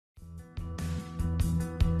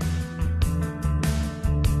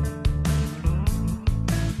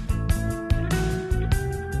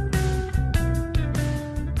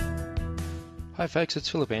Hi folks, it's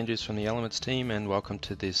Philip Andrews from the Elements team and welcome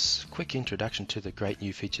to this quick introduction to the great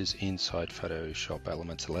new features inside Photoshop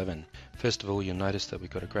Elements 11. First of all, you'll notice that we've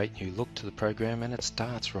got a great new look to the program and it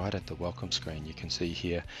starts right at the welcome screen. You can see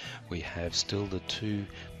here we have still the two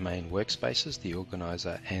main workspaces, the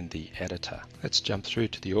organizer and the editor. Let's jump through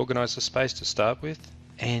to the organizer space to start with,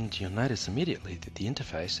 and you'll notice immediately that the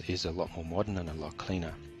interface is a lot more modern and a lot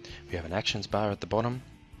cleaner. We have an actions bar at the bottom.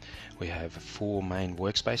 We have four main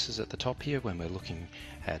workspaces at the top here when we're looking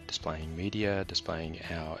at displaying media, displaying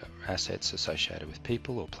our assets associated with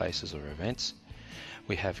people or places or events.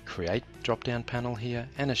 We have Create drop-down panel here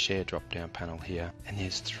and a Share drop-down panel here, and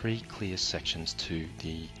there's three clear sections to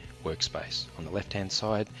the workspace. On the left-hand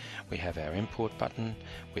side we have our Import button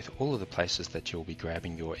with all of the places that you'll be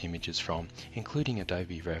grabbing your images from, including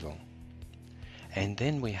Adobe Revel. And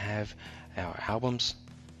then we have our albums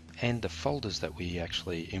and the folders that we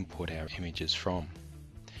actually import our images from.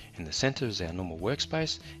 In the center is our normal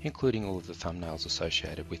workspace, including all of the thumbnails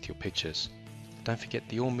associated with your pictures. Don't forget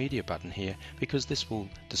the All Media button here, because this will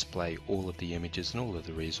display all of the images and all of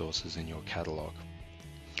the resources in your catalog.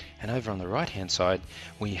 And over on the right hand side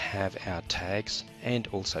we have our tags and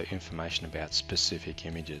also information about specific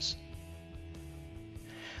images.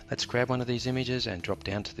 Let's grab one of these images and drop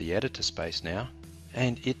down to the editor space now,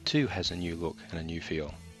 and it too has a new look and a new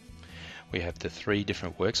feel. We have the three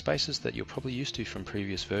different workspaces that you're probably used to from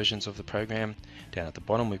previous versions of the program. Down at the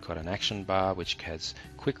bottom we've got an action bar which has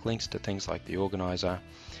quick links to things like the organizer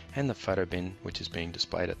and the photo bin, which is being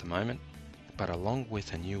displayed at the moment. But along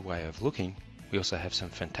with a new way of looking, we also have some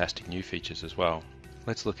fantastic new features as well.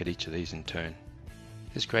 Let's look at each of these in turn.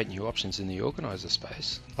 There's great new options in the organizer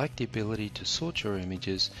space, like the ability to sort your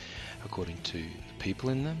images according to the people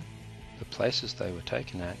in them, the places they were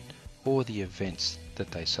taken at, or the events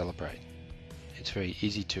that they celebrate. It's very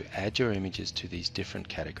easy to add your images to these different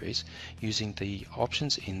categories using the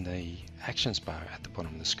options in the actions bar at the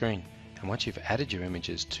bottom of the screen. And once you've added your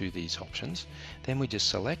images to these options, then we just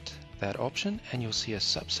select that option and you'll see a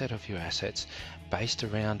subset of your assets based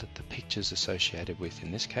around the pictures associated with,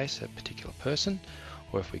 in this case, a particular person.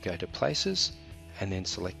 Or if we go to places and then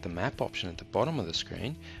select the map option at the bottom of the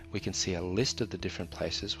screen, we can see a list of the different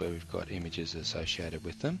places where we've got images associated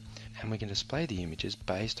with them, and we can display the images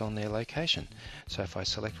based on their location. So if I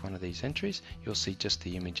select one of these entries, you'll see just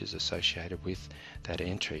the images associated with that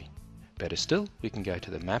entry. Better still, we can go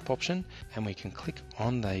to the map option and we can click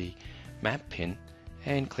on the map pin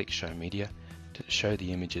and click Show Media to show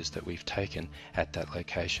the images that we've taken at that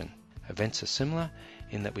location. Events are similar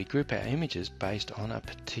in that we group our images based on a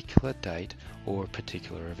particular date or a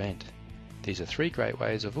particular event. These are three great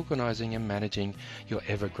ways of organizing and managing your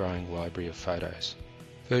ever-growing library of photos.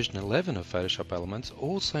 Version 11 of Photoshop Elements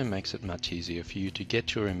also makes it much easier for you to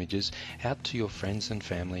get your images out to your friends and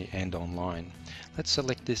family and online. Let's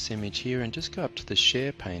select this image here and just go up to the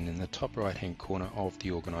Share pane in the top right hand corner of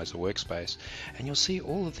the Organizer workspace, and you'll see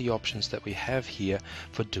all of the options that we have here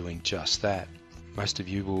for doing just that. Most of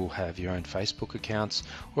you will have your own Facebook accounts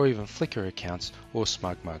or even Flickr accounts or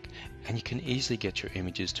SmugMug, and you can easily get your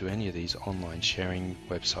images to any of these online sharing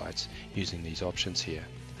websites using these options here.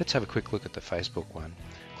 Let's have a quick look at the Facebook one.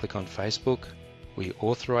 Click on Facebook. We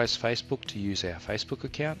authorize Facebook to use our Facebook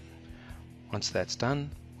account. Once that's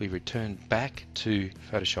done, we return back to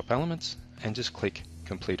Photoshop Elements and just click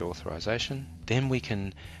Complete Authorization. Then we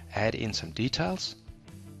can add in some details.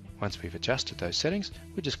 Once we've adjusted those settings,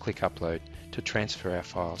 we just click Upload to transfer our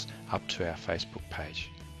files up to our Facebook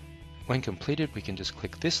page. When completed, we can just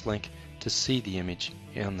click this link to see the image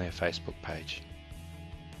on their Facebook page.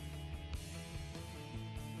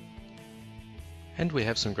 And we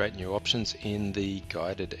have some great new options in the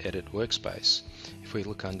Guided Edit workspace. If we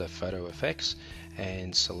look under Photo Effects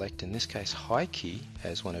and select, in this case, High Key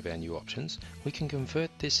as one of our new options, we can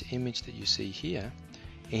convert this image that you see here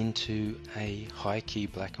into a high key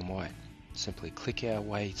black and white. Simply click our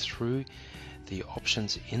way through the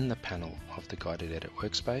options in the panel of the Guided Edit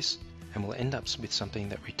workspace, and we'll end up with something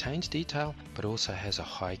that retains detail but also has a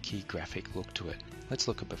high key graphic look to it. Let's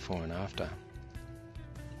look at before and after.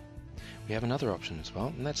 We have another option as well,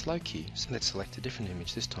 and that's low key. So let's select a different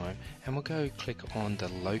image this time, and we'll go click on the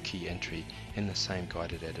low key entry in the same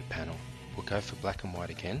Guided Edit panel. We'll go for black and white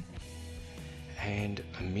again, and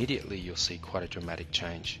immediately you'll see quite a dramatic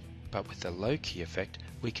change. But with the low key effect,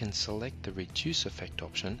 we can select the reduce effect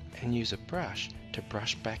option and use a brush to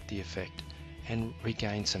brush back the effect and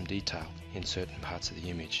regain some detail in certain parts of the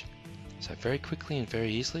image. So very quickly and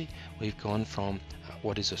very easily, we've gone from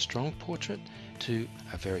what is a strong portrait to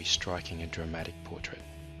a very striking and dramatic portrait.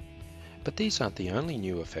 But these aren't the only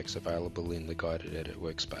new effects available in the Guided Edit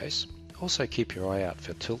workspace. Also keep your eye out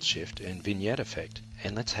for tilt shift and vignette effect,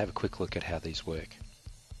 and let's have a quick look at how these work.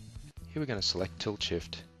 Here we're going to select tilt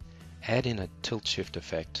shift, add in a tilt shift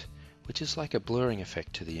effect, which is like a blurring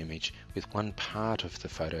effect to the image with one part of the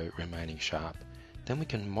photo remaining sharp. Then we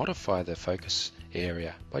can modify the focus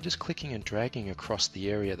area by just clicking and dragging across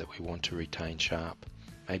the area that we want to retain sharp.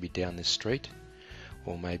 Maybe down this street,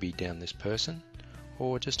 or maybe down this person,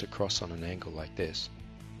 or just across on an angle like this.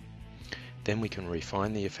 Then we can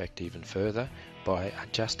refine the effect even further by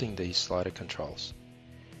adjusting these slider controls.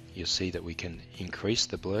 You'll see that we can increase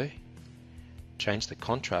the blur, change the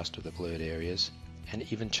contrast of the blurred areas,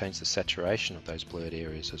 and even change the saturation of those blurred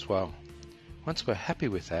areas as well. Once we're happy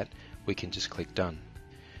with that, we can just click Done.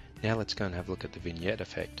 Now let's go and have a look at the vignette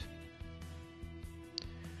effect.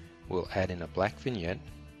 We'll add in a black vignette,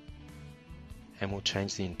 and we'll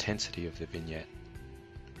change the intensity of the vignette.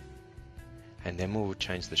 And then we'll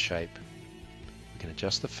change the shape. We can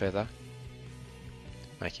adjust the feather,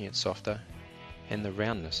 making it softer, and the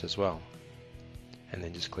roundness as well. And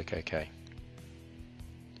then just click OK.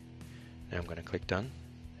 Now I'm going to click Done,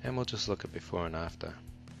 and we'll just look at before and after.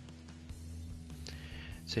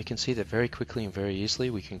 So you can see that very quickly and very easily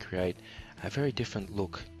we can create a very different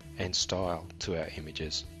look and style to our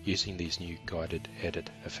images using these new guided edit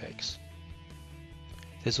effects.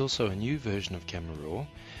 There's also a new version of Camera Raw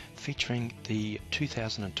featuring the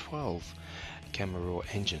 2012 Camera Raw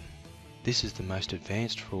engine. This is the most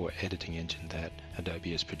advanced RAW editing engine that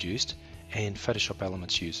Adobe has produced, and Photoshop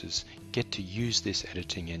Elements users get to use this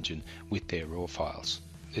editing engine with their RAW files.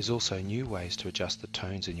 There's also new ways to adjust the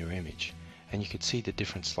tones in your image, and you can see the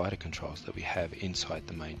different slider controls that we have inside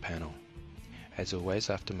the main panel. As always,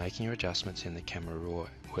 after making your adjustments in the Camera Raw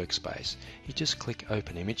workspace, you just click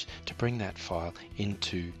Open Image to bring that file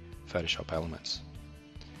into Photoshop Elements.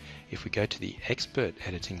 If we go to the Expert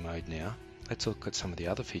Editing mode now, let's look at some of the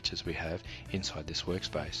other features we have inside this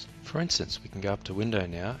workspace. For instance, we can go up to Window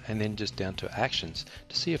now and then just down to Actions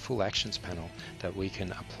to see a full Actions panel that we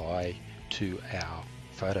can apply to our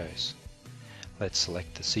photos. Let's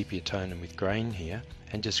select the sepia tone and with grain here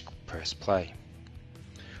and just press play.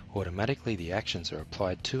 Automatically the actions are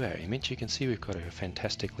applied to our image. You can see we've got a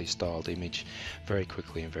fantastically styled image very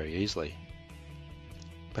quickly and very easily.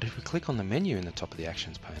 But if we click on the menu in the top of the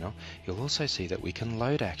Actions panel, you'll also see that we can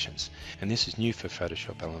load actions. And this is new for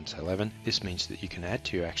Photoshop Elements 11. This means that you can add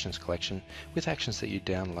to your actions collection with actions that you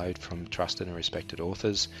download from trusted and respected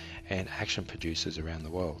authors and action producers around the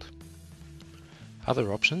world.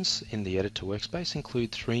 Other options in the Editor workspace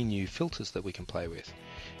include 3 new filters that we can play with.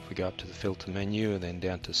 If we go up to the Filter menu and then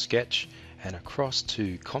down to Sketch and across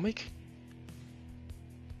to Comic,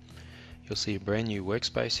 you'll see a brand new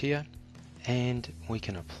workspace here, and we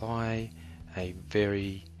can apply a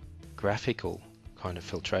very graphical kind of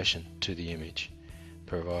filtration to the image,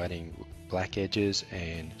 providing black edges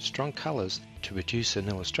and strong colors to produce an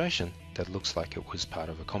illustration that looks like it was part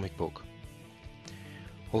of a comic book.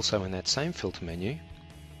 Also in that same filter menu,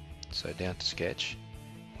 so down to Sketch,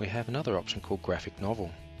 we have another option called Graphic Novel.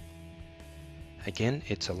 Again,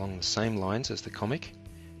 it's along the same lines as the comic,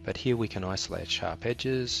 but here we can isolate sharp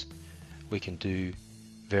edges, we can do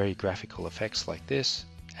very graphical effects like this,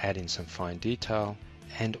 add in some fine detail,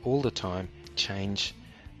 and all the time change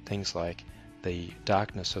things like the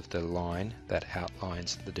darkness of the line that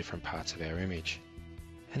outlines the different parts of our image.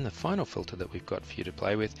 And the final filter that we've got for you to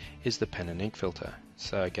play with is the pen and ink filter.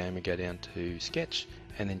 So again, we go down to Sketch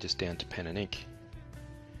and then just down to pen and ink.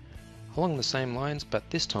 Along the same lines, but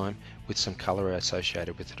this time with some color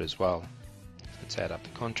associated with it as well. Let's add up the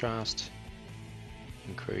contrast,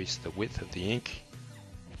 increase the width of the ink,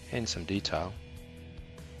 and some detail.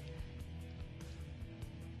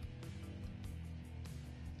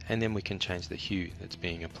 And then we can change the hue that's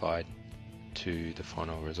being applied to the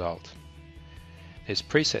final result. There's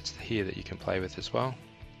presets here that you can play with as well,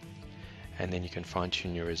 and then you can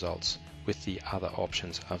fine-tune your results with the other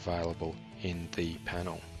options available in the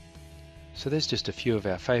panel. So there's just a few of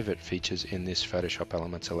our favorite features in this Photoshop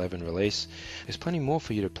Elements 11 release. There's plenty more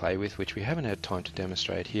for you to play with which we haven't had time to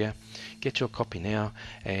demonstrate here. Get your copy now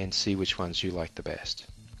and see which ones you like the best.